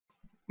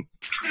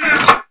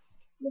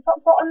You've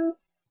got bottom.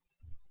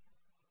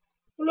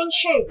 You mean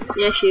shoes?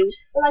 Yeah,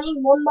 shoes. Well, I need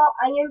one more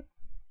iron.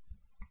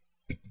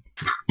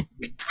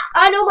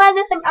 I know where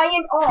there's an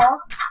iron ore.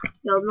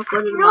 No, I'm not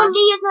going in the You don't mine.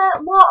 need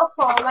the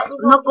waterfall. Like you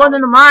I'm not going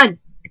in the mine.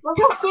 Well,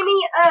 just give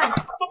me a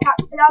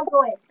pickaxe and I'll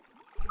go in.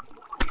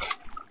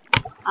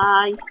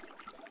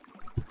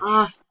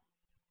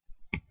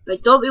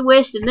 Right, don't be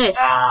wasting this.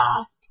 Okay.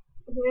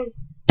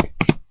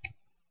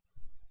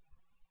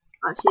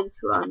 I see the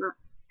throw on that.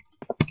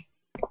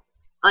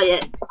 Oh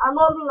yeah. I'm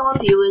moving on.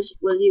 Viewers,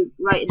 will you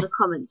write in the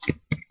comments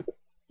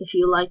if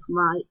you like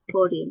my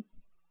podium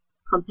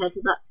compared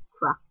to that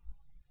crap?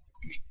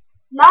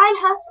 Mine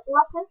has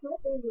lots of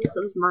nothing.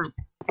 So does mine.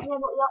 Yeah,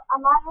 but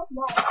mine has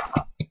more.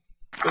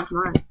 So does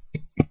mine.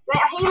 Wait,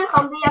 I hear a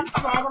zombie. I'm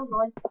scared. I'm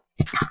going.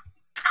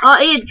 Oh,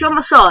 Ian, do you want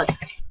my sword?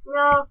 No,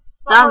 that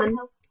Diamond. won't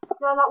help.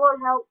 No, that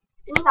won't help.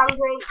 He's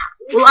angry.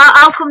 Well,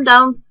 I'll come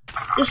down.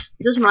 Just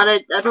doesn't matter.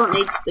 I don't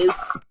need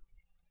boots.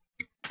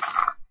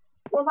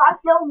 Yeah, but I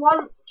still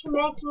want to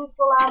make you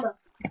full armor.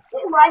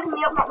 It's winding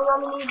me up that we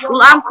only need one.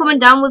 Well, I'm coming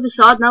down with the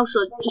sword now,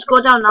 so just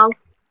go down now.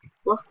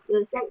 Look,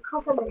 Right,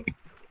 cover me.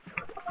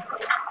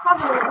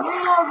 Cover me.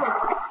 Reload it.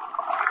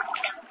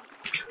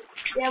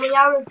 Yeah, we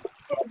are a bit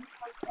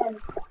of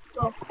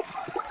so.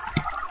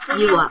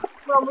 you are.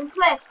 Well, we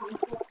play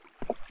something.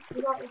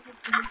 We don't need to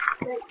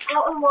right,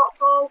 go and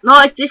waterfall. No,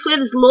 it's this way.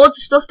 There's loads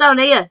of stuff down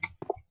here.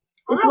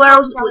 This is where I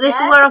was. This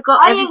is where I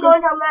got I everything. ain't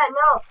going down there.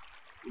 No.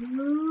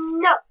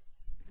 No.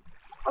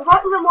 I'm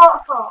going to the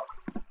waterfall.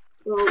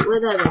 Well,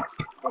 where are they?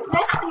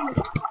 Next to you.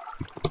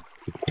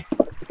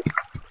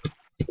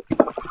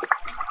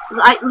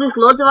 There's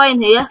loads of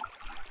iron here.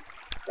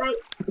 Right.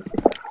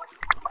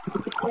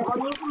 Yeah, well,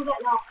 you can get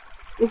that.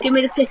 Well, give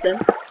me the pick then.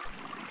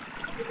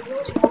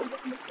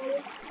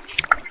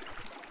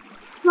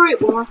 Hurry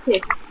up with my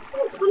pick.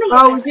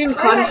 Oh, we've been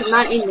recording for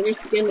 19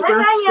 minutes again. We're going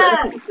to have to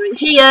split it into 3.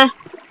 Here!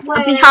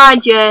 I'm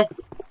behind you!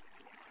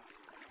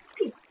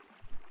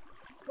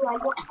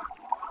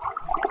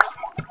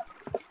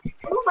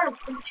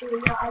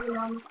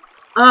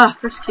 Ah,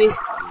 that's cute.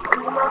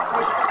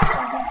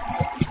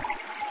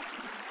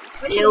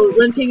 Yeah, well,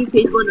 when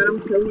PvP's going on, I'm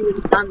killing you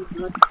with a stand,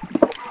 so.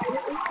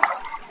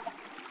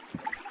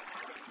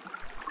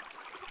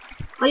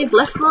 Oh, you've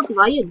left loads of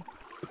iron.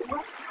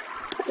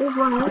 There's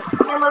one here.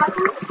 Yeah, well, I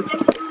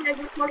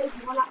just wanted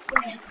one up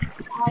there.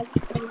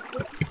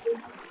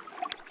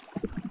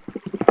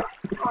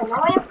 Oh,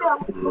 now I have to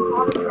have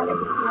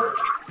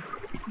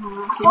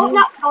hold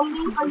that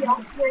zombie on your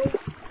screen.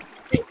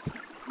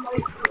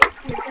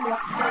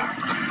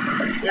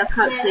 Yeah, I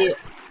can't see it.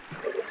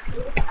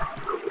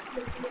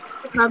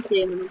 I can't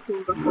see him when I'm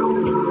coming back.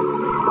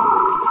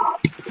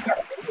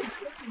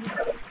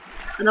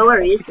 I know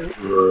where he is though.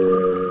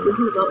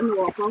 Looking about in the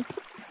waterfall.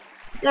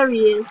 There he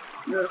is.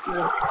 No, it's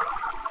not.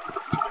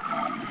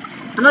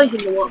 I know he's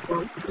in the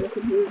waterfall. I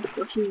can hear him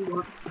washing the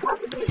water.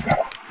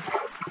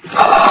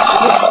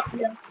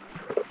 Yeah.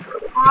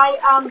 I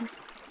am.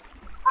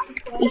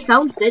 He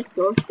sounds dead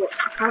close, but I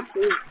can't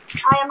see him.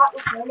 I am at the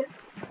toilet.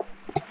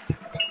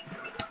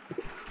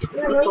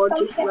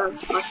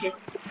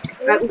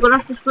 Right, we're gonna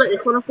have to split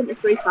this one up into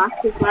 3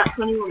 parts because we're at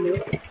 21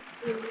 minutes.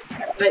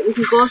 Right, we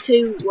can go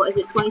to, what is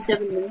it,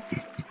 27 minutes.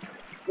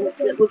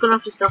 We're gonna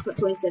have to stop at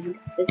 27,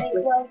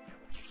 basically.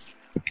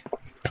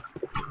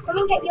 Come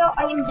and get your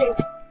iron boot.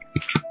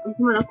 I'm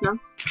coming up now.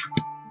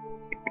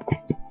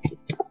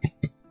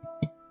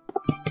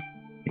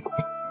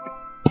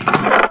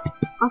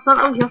 I thought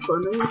that was your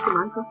phone, maybe it's a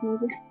Minecraft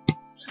maybe.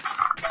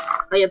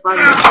 Oh yeah, by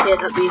the way, I hate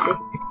that music.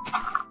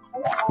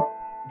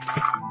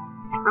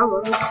 How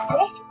was it?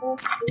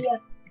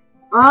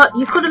 Oh,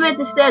 you could have made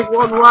the stairs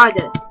one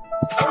wider.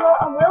 Well,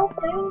 I will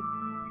do.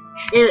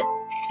 Yeah,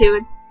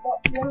 Kieran.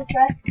 What, you want to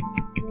try?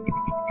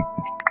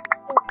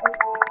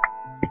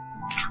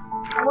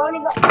 I've only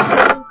got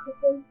one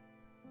cooking.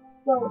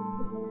 No,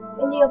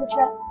 in the other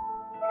chest.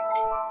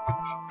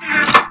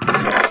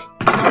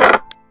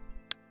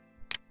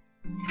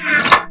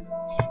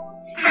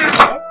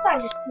 This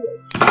time is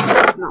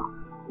cute. No,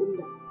 wouldn't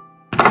it?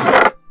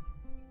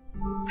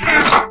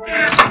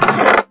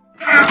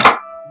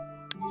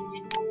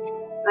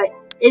 Right,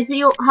 is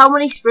you? How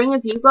many string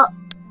have you got?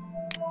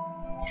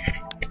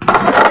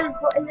 One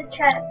put in the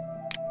chest.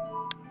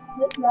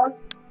 This one.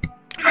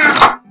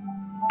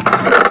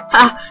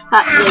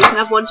 Yeah, you can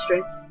have 1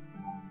 string.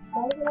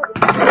 For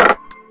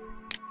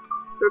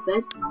a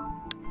bed.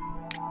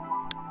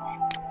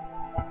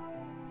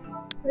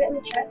 Put it in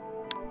the chest.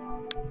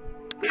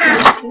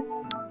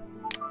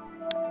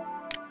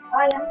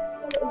 I am.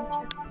 Put it in the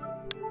chest.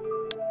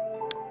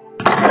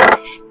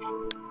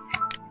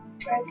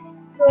 Right.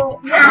 So,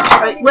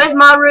 yeah. Right, where's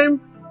my room?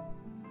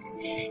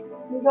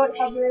 We don't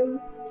have room.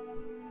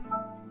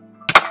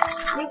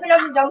 You can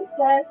have it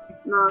downstairs.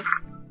 No.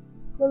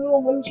 When we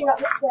were munching up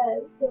the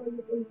stairs, so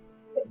you can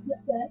fix the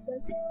stairs.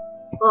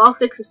 Well, I'll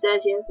fix the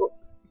stairs, yeah, but...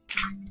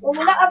 Well,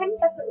 we're not having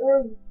separate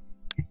rooms.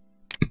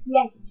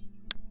 Yes.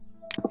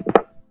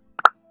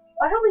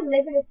 Why don't we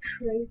live in a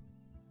tree?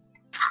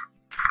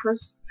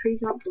 Because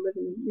trees aren't for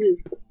living in.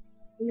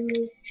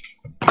 Move.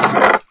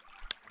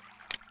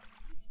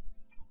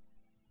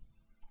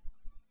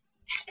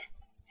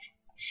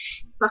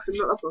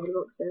 not that bothered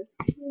about the stairs.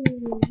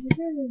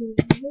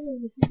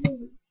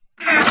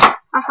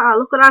 Haha,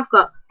 look what I've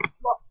got.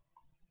 What?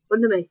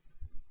 Under me.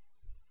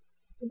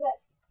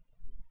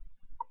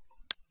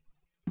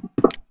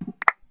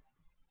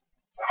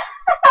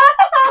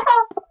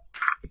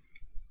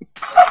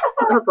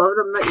 I'm not bothered,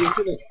 I'm not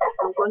using it.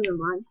 I'm going in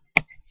mine.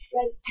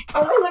 Right.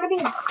 Oh, there's gonna be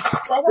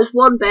There's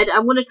one bed.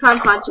 I'm gonna try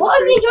and find some What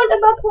have trees. you done to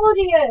my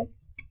podium?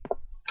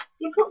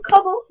 You put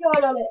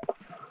cobblestone on it.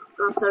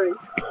 Oh, sorry.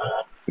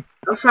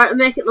 I was trying to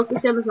make it look the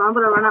same as mine,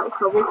 but I ran out of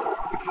cobble.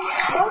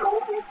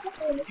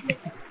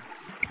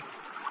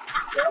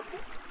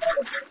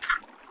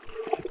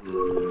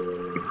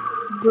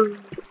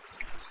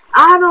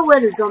 I know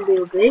where the zombie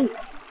will be.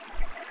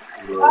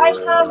 I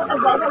have a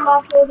bed on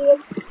my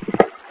podium.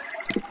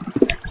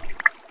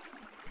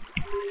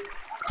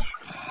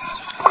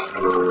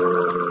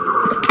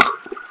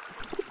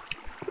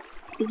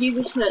 Did you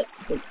just hurt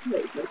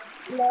yourself?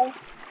 No.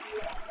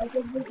 I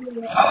just didn't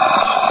do it.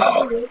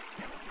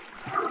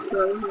 No,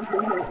 there's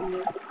nothing hurting me.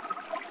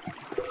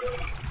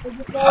 Did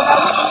you fall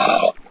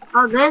down?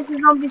 Oh, there's the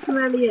zombie from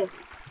earlier.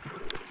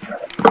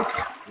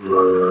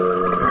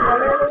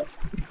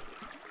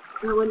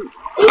 I went.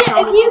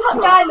 If you got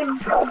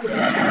diamonds,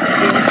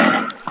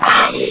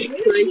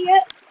 you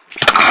idiot.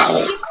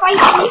 You fight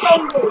me,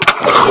 zombie.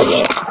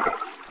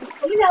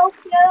 Come and help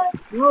you.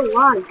 No,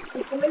 why?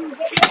 Come and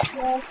get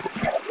you.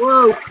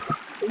 Whoa,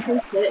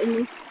 something's hurting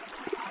me.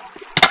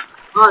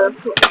 Oh,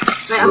 that's what.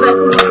 Right, I better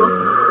come back up.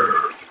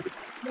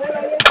 Where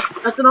are you?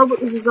 I don't know, but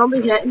there's a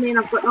zombie hurting me and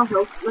I've got no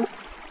health left.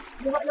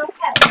 You got no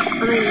pet? I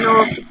mean,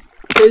 no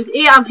food.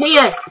 Here, I'm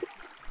here!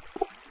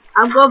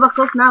 I'm going back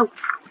up now.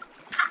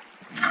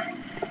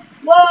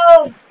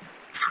 Whoa!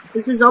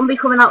 There's a zombie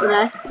coming out of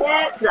there.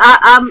 Yeah.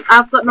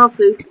 I've got no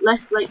food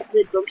left, like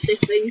the drumstick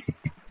things.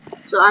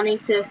 So I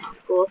need to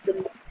go up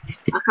and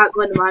I can't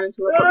go in the mine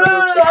until I got my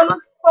drumstick back.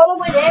 I'm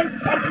following him.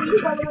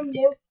 He's following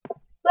you.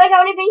 Like,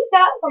 how many things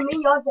that from me?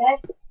 You're dead.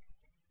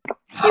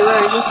 Hey,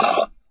 where is he?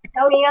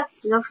 Down here.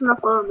 He's actually not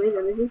following me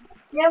then, is he?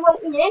 Yeah, well,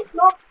 he is.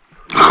 Look.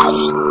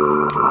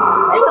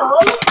 Hello,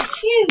 look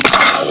at you.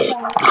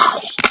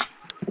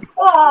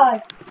 Oh,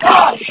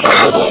 God.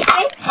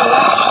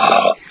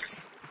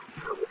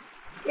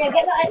 Yeah,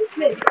 get that in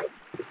food.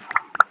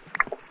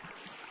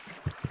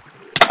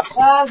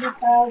 Oh, good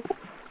hell.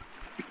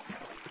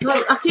 No,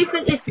 I keep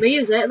thinking it's me,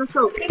 is it? I'm not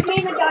sure. Give me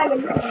the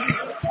diamond.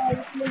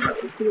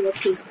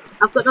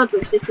 I've got no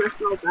drumsticks left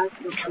and I'll die.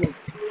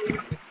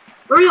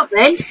 Hurry up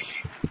then!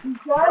 I'm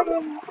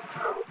trying.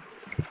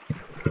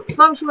 I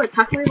thought someone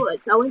attacked me, but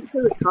I went to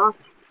the car.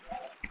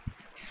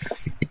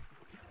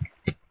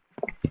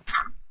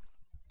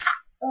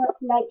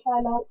 Night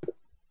time out.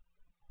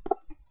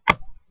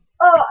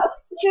 Oh,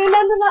 do you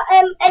remember that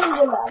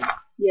Enderman?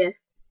 Yeah.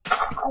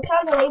 I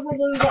can't believe we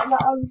didn't get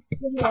that on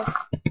video.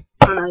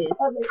 I know, yeah.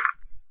 That was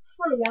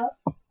funny, yeah.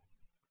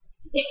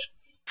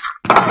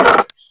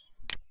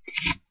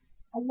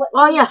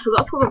 Oh yeah, I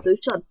forgot to put my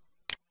boots on.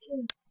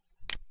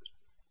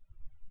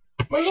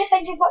 When you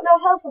said you've got no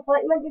health, I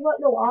thought you meant you've got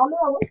no armor.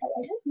 I was like,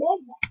 I just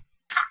made that.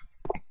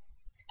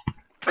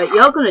 Right,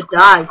 you're gonna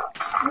die.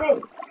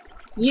 Me?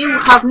 You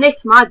have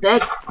nicked my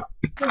bed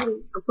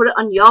and put it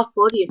on your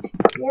podium.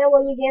 Yeah,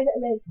 well, you gave it to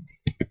me.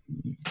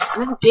 I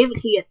never gave it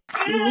to you.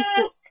 You nicked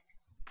it.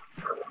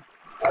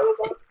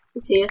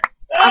 It's here.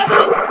 I've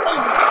got it.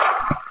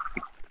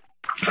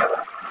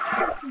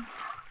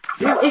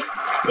 Well,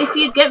 if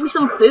you get me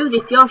some food,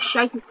 if your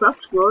shitey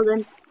crops grow,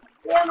 then...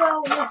 Yeah,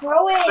 well, we're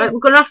growing. Right, we're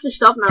gonna have to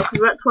stop now, because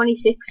we're at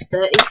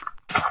 26:30.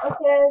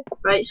 Okay.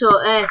 Right, so,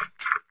 I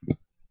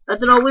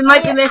don't know, we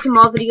might be making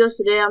more videos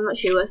today, I'm not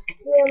sure.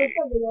 Yeah, we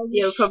probably will.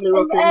 Yeah, we probably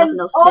will, because there's nothing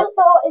else to do.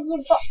 Also, if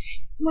you've got...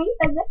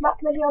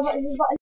 That's video, but if you've got